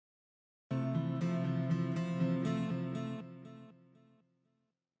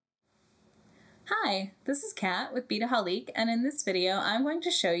Hi, this is Kat with Beadaholique, and in this video I'm going to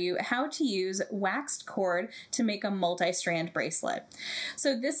show you how to use waxed cord to make a multi-strand bracelet.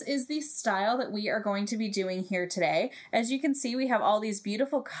 So this is the style that we are going to be doing here today. As you can see, we have all these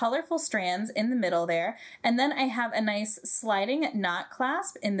beautiful colorful strands in the middle there, and then I have a nice sliding knot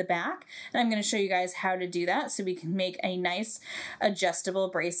clasp in the back, and I'm going to show you guys how to do that so we can make a nice adjustable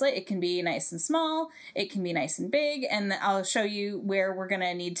bracelet. It can be nice and small, it can be nice and big, and I'll show you where we're going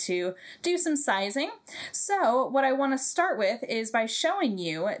to need to do some sizing. So what I want to start with is by showing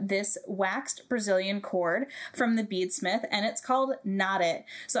you this waxed Brazilian cord from the Beadsmith, and it's called Knot It.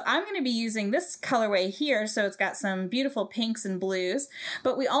 So I'm going to be using this colorway here, so it's got some beautiful pinks and blues,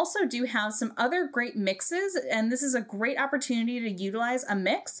 but we also do have some other great mixes, and this is a great opportunity to utilize a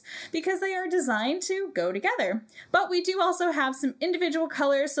mix because they are designed to go together. But we do also have some individual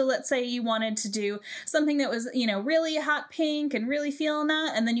colors, so let's say you wanted to do something that was, really hot pink and really feeling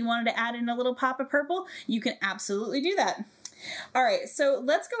that, and then you wanted to add in a little pop of purple, you can absolutely do that. All right, so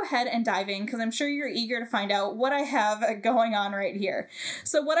let's go ahead and dive in because I'm sure you're eager to find out what I have going on right here.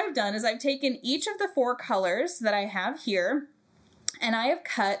 So what I've done is I've taken each of the 4 colors that I have here, and I have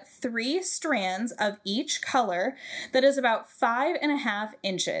cut 3 strands of each color that is about 5.5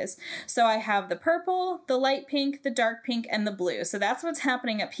 inches. So I have the purple, the light pink, the dark pink, and the blue. So that's what's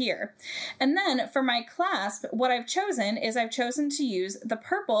happening up here. And then for my clasp, what I've chosen is I've chosen to use the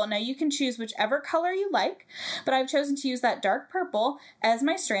purple. Now you can choose whichever color you like, but I've chosen to use that dark purple as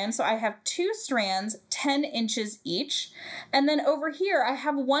my strand. So I have 2 strands, 10 inches each. And then over here, I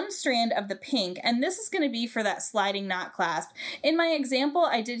have 1 strand of the pink, and this is going to be for that sliding knot clasp. In my example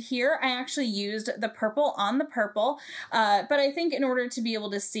I did here, I actually used the purple on the purple, but I think in order to be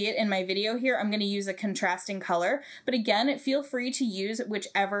able to see it in my video here, I'm going to use a contrasting color. But again, feel free to use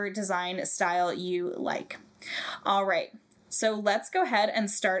whichever design style you like. All right. So let's go ahead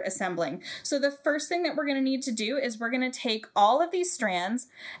and start assembling. So the first thing that we're going to need to do is we're going to take all of these strands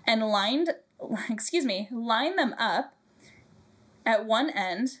and line them up at one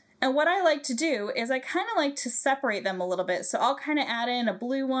end. And what I like to do is I kind of like to separate them a little bit. So I'll kind of add in a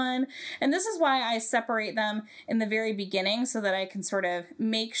blue one. And this is why I separate them in the very beginning so that I can sort of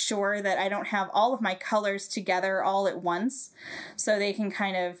make sure that I don't have all of my colors together all at once. So they can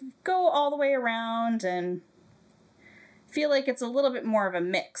kind of go all the way around and feel like it's a little bit more of a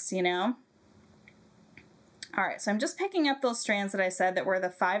mix, All right, so I'm just picking up those strands that I said that were the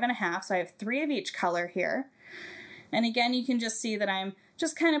 5.5. So I have 3 of each color here. And again, you can just see that I'm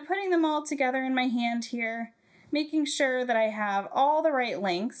just kind of putting them all together in my hand here, making sure that I have all the right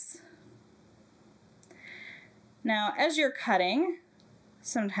lengths. Now, as you're cutting,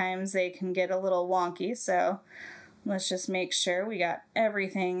 sometimes they can get a little wonky, so let's just make sure we got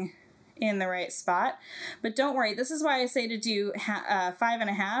everything in the right spot. But don't worry, this is why I say to do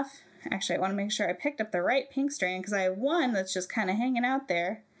 5.5. Actually, I want to make sure I picked up the right pink strand because I have one that's just kind of hanging out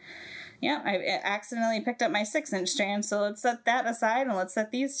there. Yeah, I accidentally picked up my 6-inch strand, so let's set that aside and let's set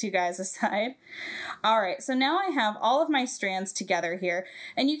these 2 guys aside. All right, so now I have all of my strands together here,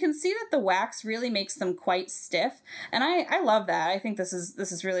 and you can see that the wax really makes them quite stiff, and I love that. I think this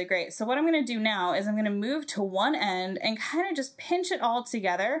is really great. So what I'm going to do now is I'm going to move to one end and kind of just pinch it all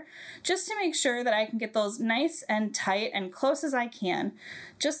together just to make sure that I can get those nice and tight and close as I can,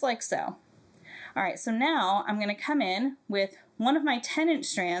 just like so. All right, so now I'm going to come in with one of my 10-inch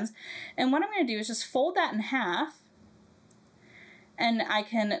strands, and what I'm going to do is just fold that in half, and I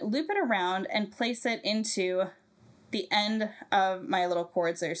can loop it around and place it into the end of my little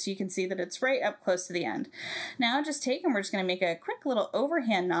cords there, so you can see that it's right up close to the end. Now just take and we're just going to make a quick little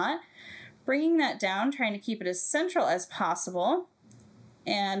overhand knot, bringing that down, trying to keep it as central as possible,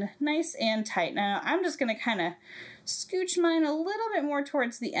 and nice and tight. Now I'm just going to kind of scooch mine a little bit more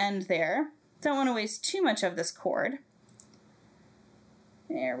towards the end there. Don't want to waste too much of this cord.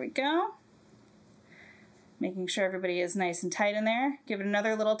 There we go. Making sure everybody is nice and tight in there. Give it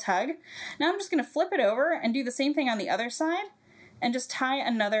another little tug. Now I'm just going to flip it over and do the same thing on the other side and just tie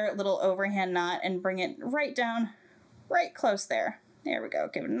another little overhand knot and bring it right down, right close there. There we go.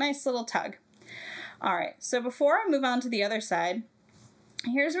 Give it a nice little tug. All right, so before I move on to the other side,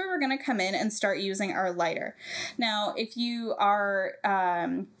 here's where we're going to come in and start using our lighter. Now, if you are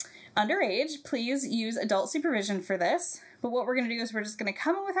underage, please use adult supervision for this. But what we're going to do is we're just going to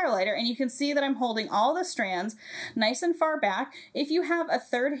come in with our lighter, and you can see that I'm holding all the strands nice and far back. If you have a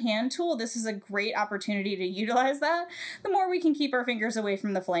third hand tool, this is a great opportunity to utilize that. The more we can keep our fingers away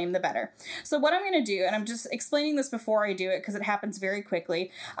from the flame, the better. So what I'm going to do, and I'm just explaining this before I do it because it happens very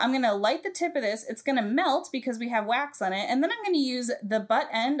quickly, I'm going to light the tip of this. It's going to melt because we have wax on it, and then I'm going to use the butt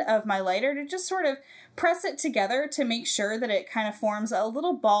end of my lighter to just sort of press it together to make sure that it kind of forms a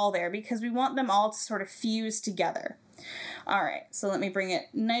little ball there, because we want them all to sort of fuse together. All right, so let me bring it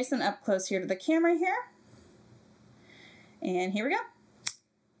nice and up close here to the camera here. And here we go.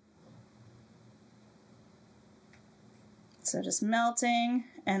 So just melting,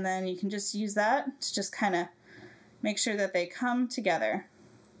 and then you can just use that to just kind of make sure that they come together.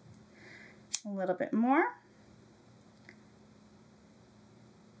 A little bit more.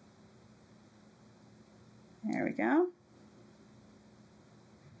 There we go.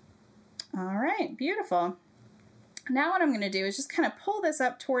 All right, beautiful. Now what I'm going to do is just kind of pull this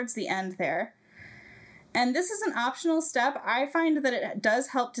up towards the end there. And this is an optional step. I find that it does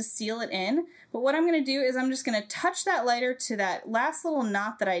help to seal it in. But what I'm going to do is I'm just going to touch that lighter to that last little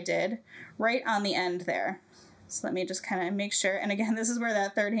knot that I did right on the end there. So let me just kind of make sure. And again, this is where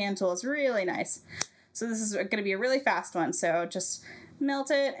that third hand tool is really nice. So this is going to be a really fast one. So just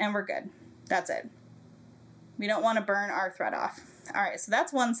melt it and we're good. That's it. We don't want to burn our thread off. All right, so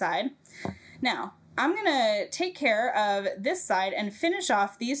that's one side. Now, I'm going to take care of this side and finish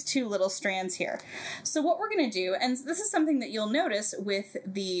off these two little strands here. So what we're going to do, and this is something that you'll notice with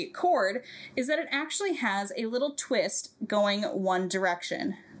the cord, is that it actually has a little twist going one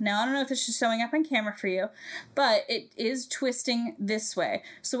direction. Now, I don't know if this is showing up on camera for you, but it is twisting this way.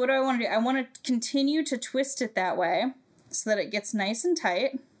 So what do I want to do? I want to continue to twist it that way so that it gets nice and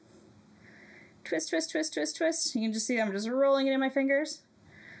tight. Twist, twist, twist, twist, twist. You can just see I'm just rolling it in my fingers.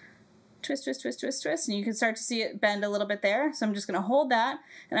 Twist, twist, twist, twist, twist, and you can start to see it bend a little bit there. So I'm just going to hold that,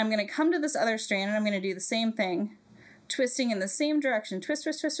 and I'm going to come to this other strand, and I'm going to do the same thing, twisting in the same direction. Twist,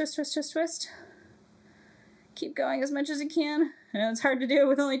 twist, twist, twist, twist, twist, twist. Keep going as much as you can. I know it's hard to do it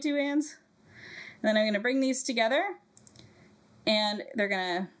with only two hands. And then I'm going to bring these together, and they're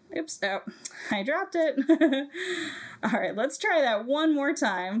going to, oops, oh, I dropped it. All right, let's try that one more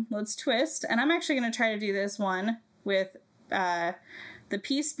time. Let's twist, and I'm actually going to try to do this one with the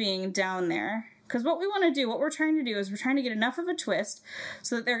piece being down there, because what we want to do, what we're trying to do is we're trying to get enough of a twist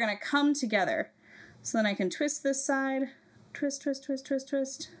so that they're going to come together. So then I can twist this side, twist, twist, twist, twist,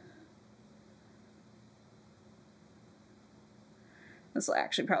 twist. This will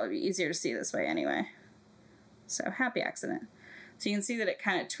actually probably be easier to see this way anyway. So happy accident. So you can see that it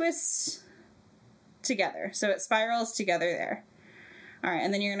kind of twists together. So it spirals together there. All right,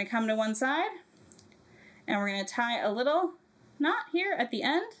 and then you're going to come to one side, and we're going to tie a little knot here at the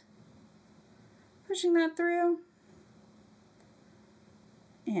end, pushing that through,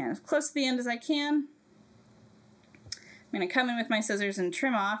 and as close to the end as I can. I'm going to come in with my scissors and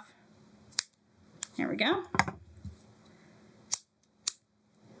trim off. There we go.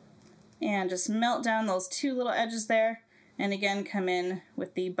 And just melt down those two little edges there. And again, come in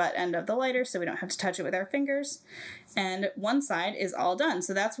with the butt end of the lighter so we don't have to touch it with our fingers. And one side is all done.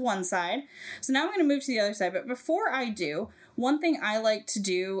 So that's one side. So now I'm going to move to the other side. But before I do, one thing I like to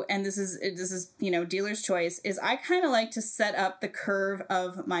do, and this is you know, dealer's choice, is I kind of like to set up the curve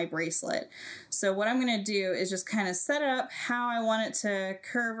of my bracelet. So what I'm going to do is just kind of set it up how I want it to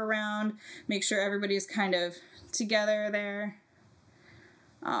curve around, make sure everybody's kind of together there.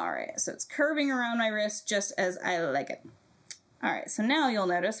 All right, so it's curving around my wrist just as I like it. All right, so now you'll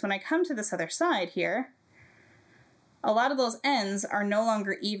notice when I come to this other side here, a lot of those ends are no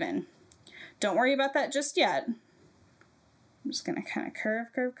longer even. Don't worry about that just yet. I'm just gonna kind of curve,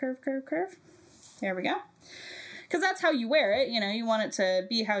 curve, curve, curve, curve. There we go. Because that's how you wear it, you know, you want it to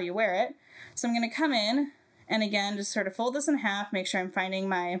be how you wear it. So I'm gonna come in and again, just sort of fold this in half, make sure I'm finding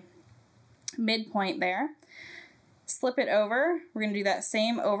my midpoint there. Slip it over. We're gonna do that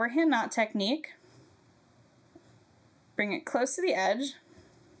same overhand knot technique. Bring it close to the edge,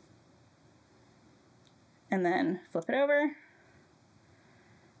 and then flip it over,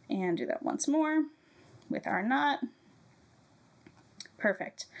 and do that once more with our knot.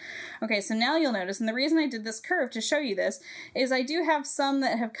 Perfect. Okay, so now you'll notice, and the reason I did this curve to show you this is I do have some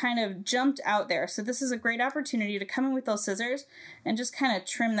that have kind of jumped out there, so this is a great opportunity to come in with those scissors and just kind of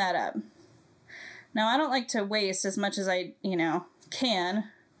trim that up. Now, I don't like to waste as much as I, can,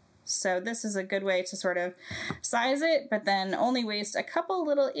 so this is a good way to sort of size it, but then only waste a couple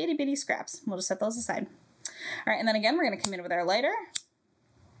little itty bitty scraps. We'll just set those aside. All right, and then again, we're going to come in with our lighter,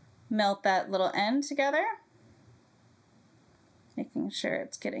 melt that little end together, making sure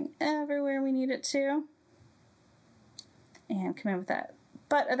it's getting everywhere we need it to. And come in with that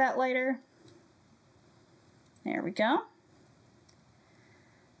butt of that lighter. There we go.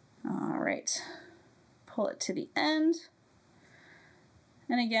 All right. Pull it to the end.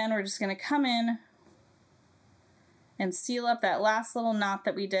 And again, we're just going to come in and seal up that last little knot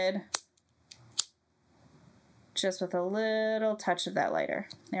that we did, just with a little touch of that lighter.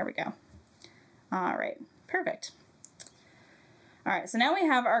 There we go. All right, perfect. All right, so now we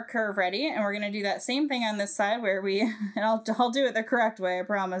have our curve ready, and we're going to do that same thing on this side where we, and I'll do it the correct way, I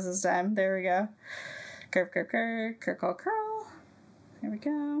promise this time. There we go. Curve, curve, curve, curl, curl, curl. There we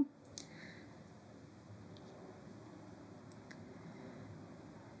go.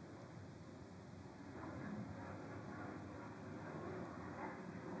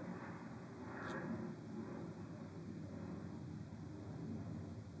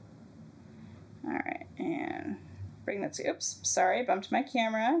 All right, and bring that to, oops, sorry, bumped my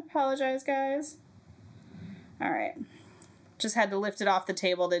camera. Apologize, guys. All right, just had to lift it off the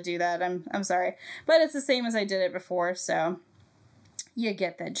table to do that. I'm sorry, but it's the same as I did it before, so you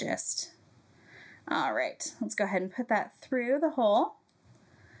get the gist. All right, let's go ahead and put that through the hole.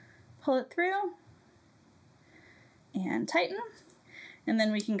 Pull it through and tighten, and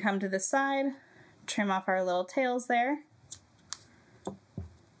then we can come to the side, trim off our little tails there.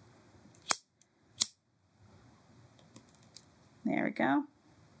 There we go.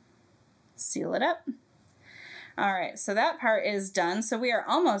 Seal it up. All right, so that part is done. So we are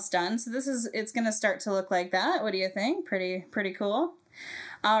almost done. So it's gonna start to look like that. What do you think? Pretty cool.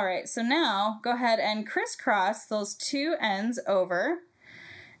 All right, so now go ahead and crisscross those two ends over.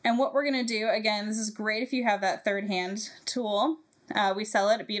 And what we're gonna do, again, this is great if you have that third hand tool. We sell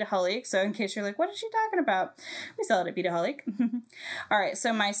it at Beadaholique, so in case you're like, what is she talking about? We sell it at Beadaholique. All right,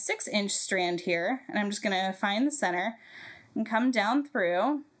 so my 6-inch strand here, and I'm just gonna find the center and come down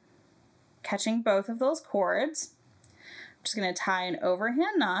through, catching both of those cords. I'm just going to tie an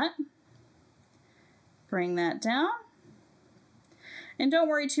overhand knot, bring that down, and don't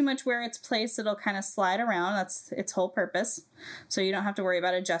worry too much where it's placed. It'll kind of slide around. That's its whole purpose, so you don't have to worry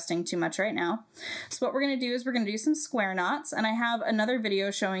about adjusting too much right now. So what we're going to do is we're going to do some square knots, and I have another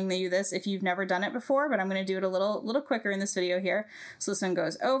video showing you this if you've never done it before, but I'm going to do it a little quicker in this video here. So this one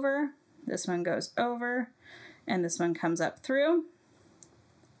goes over, this one goes over, and this one comes up through,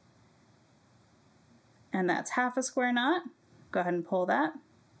 and that's half a square knot. Go ahead and pull that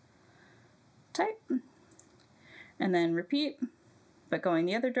tight, and then repeat, but going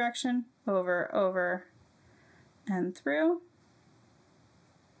the other direction, over, over, and through.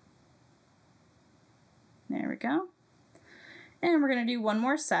 There we go. And we're going to do one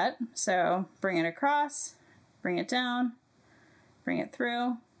more set. So bring it across, bring it down, bring it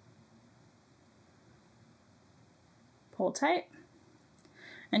through, pull tight,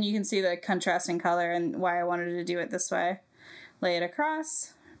 and you can see the contrasting color and why I wanted to do it this way. Lay it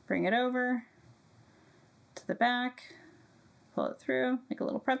across, bring it over to the back, pull it through, make a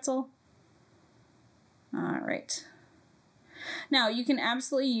little pretzel. All right. Now you can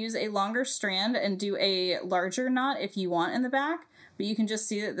absolutely use a longer strand and do a larger knot if you want in the back, but you can just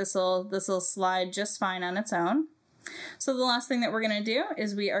see that this will slide just fine on its own. So the last thing that we're going to do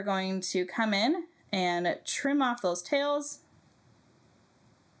is we are going to come in and trim off those tails.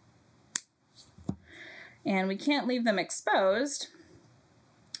 And we can't leave them exposed.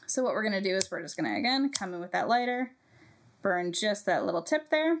 So what we're going to do is we're just going to, again, come in with that lighter, burn just that little tip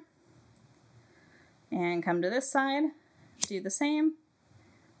there, and come to this side, do the same,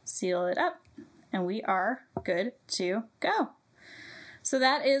 seal it up, and we are good to go. So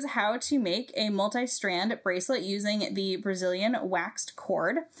that is how to make a multi-strand bracelet using the Brazilian waxed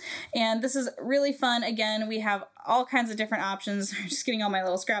cord. And this is really fun. Again, we have all kinds of different options. Just getting all my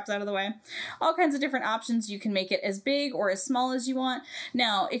little scraps out of the way. All kinds of different options. You can make it as big or as small as you want.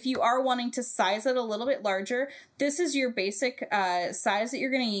 Now, if you are wanting to size it a little bit larger, this is your basic size that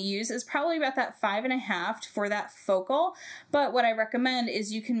you're going to use, is probably about that 5.5 for that focal. But what I recommend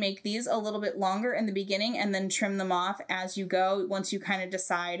is you can make these a little bit longer in the beginning and then trim them off as you go once you kind of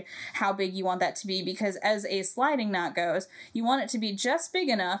decide how big you want that to be, because as a sliding knot goes, you want it to be just big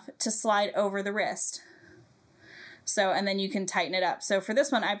enough to slide over the wrist. So, and then you can tighten it up. So for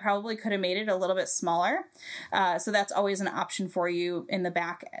this one, I probably could have made it a little bit smaller. So that's always an option for you in the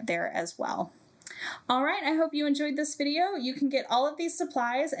back there as well. All right, I hope you enjoyed this video. You can get all of these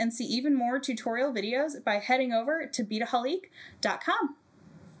supplies and see even more tutorial videos by heading over to beadaholique.com.